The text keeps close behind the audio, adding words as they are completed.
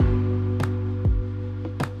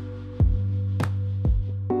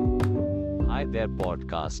there,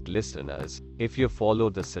 podcast listeners. If you follow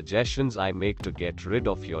the suggestions I make to get rid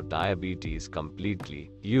of your diabetes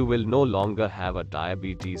completely, you will no longer have a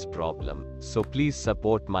diabetes problem. So please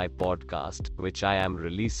support my podcast, which I am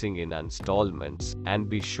releasing in installments, and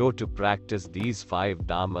be sure to practice these 5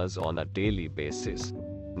 dharmas on a daily basis.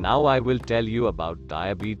 Now I will tell you about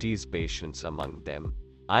diabetes patients among them.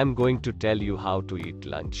 I'm going to tell you how to eat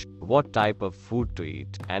lunch, what type of food to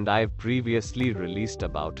eat, and I've previously released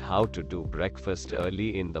about how to do breakfast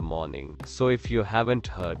early in the morning. So if you haven't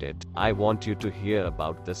heard it, I want you to hear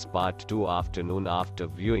about this part 2 afternoon after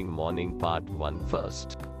viewing morning part 1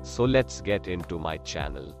 first. So let's get into my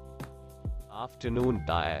channel. Afternoon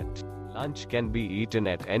diet. Lunch can be eaten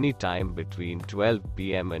at any time between 12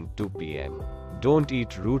 p.m. and 2 p.m. Don't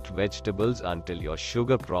eat root vegetables until your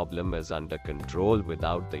sugar problem is under control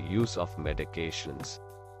without the use of medications.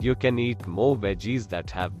 You can eat more veggies that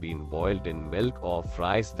have been boiled in milk or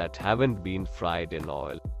fries that haven't been fried in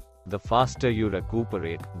oil. The faster you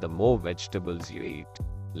recuperate, the more vegetables you eat.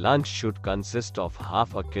 Lunch should consist of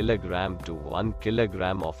half a kilogram to 1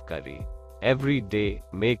 kilogram of curry. Every day,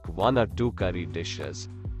 make 1 or 2 curry dishes.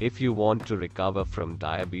 If you want to recover from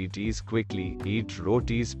diabetes quickly, eat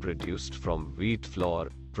rotis produced from wheat flour,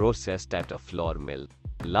 processed at a flour mill.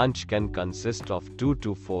 Lunch can consist of 2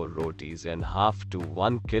 to 4 rotis and half to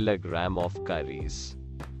 1 kilogram of curries.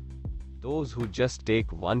 Those who just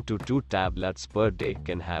take 1 to 2 tablets per day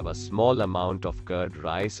can have a small amount of curd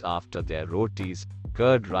rice after their rotis.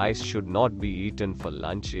 Curd rice should not be eaten for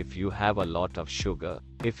lunch if you have a lot of sugar,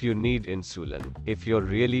 if you need insulin, if you're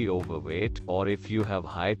really overweight, or if you have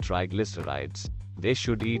high triglycerides. They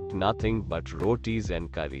should eat nothing but rotis and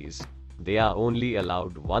curries. They are only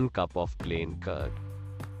allowed 1 cup of plain curd.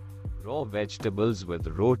 Raw vegetables with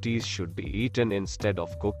rotis should be eaten instead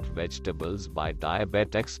of cooked vegetables by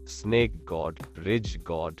diabetics. Snake gourd, ridge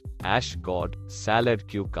gourd, ash gourd, salad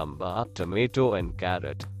cucumber, tomato and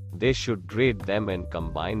carrot. They should grate them and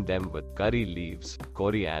combine them with curry leaves,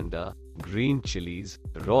 coriander, green chilies,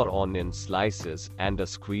 raw onion slices, and a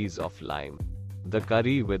squeeze of lime. The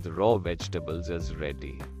curry with raw vegetables is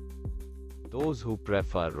ready. Those who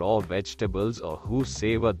prefer raw vegetables or who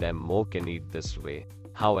savor them more can eat this way.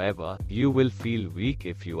 However, you will feel weak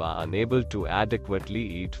if you are unable to adequately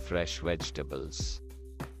eat fresh vegetables.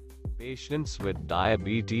 Patients with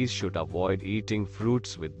diabetes should avoid eating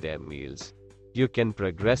fruits with their meals. You can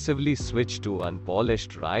progressively switch to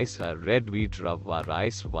unpolished rice or red wheat rava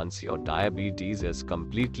rice once your diabetes is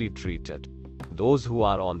completely treated. Those who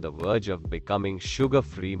are on the verge of becoming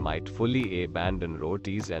sugar-free might fully abandon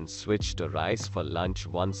rotis and switch to rice for lunch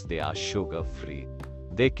once they are sugar-free.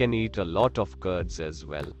 They can eat a lot of curds as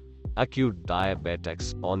well. Acute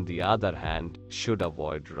diabetics, on the other hand, should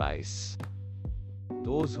avoid rice.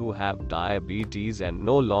 Those who have diabetes and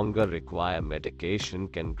no longer require medication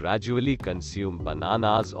can gradually consume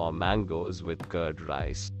bananas or mangoes with curd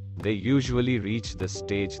rice. They usually reach this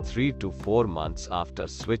stage 3 to 4 months after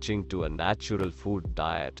switching to a natural food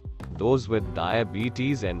diet. Those with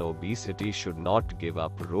diabetes and obesity should not give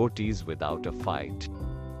up rotis without a fight.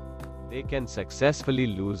 They can successfully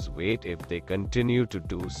lose weight if they continue to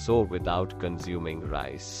do so without consuming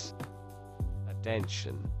rice.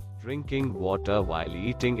 Attention! Drinking water while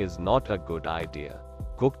eating is not a good idea.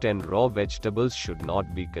 Cooked and raw vegetables should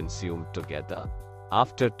not be consumed together.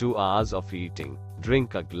 After 2 hours of eating,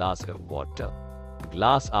 drink a glass of water.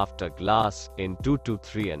 Glass after glass, in 2 to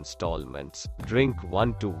 3 installments, drink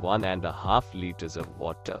 1 to 1.5 liters of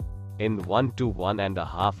water. In 1 to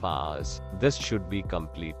 1.5 hours, this should be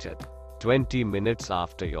completed. 20 minutes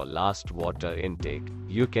after your last water intake,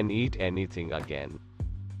 you can eat anything again.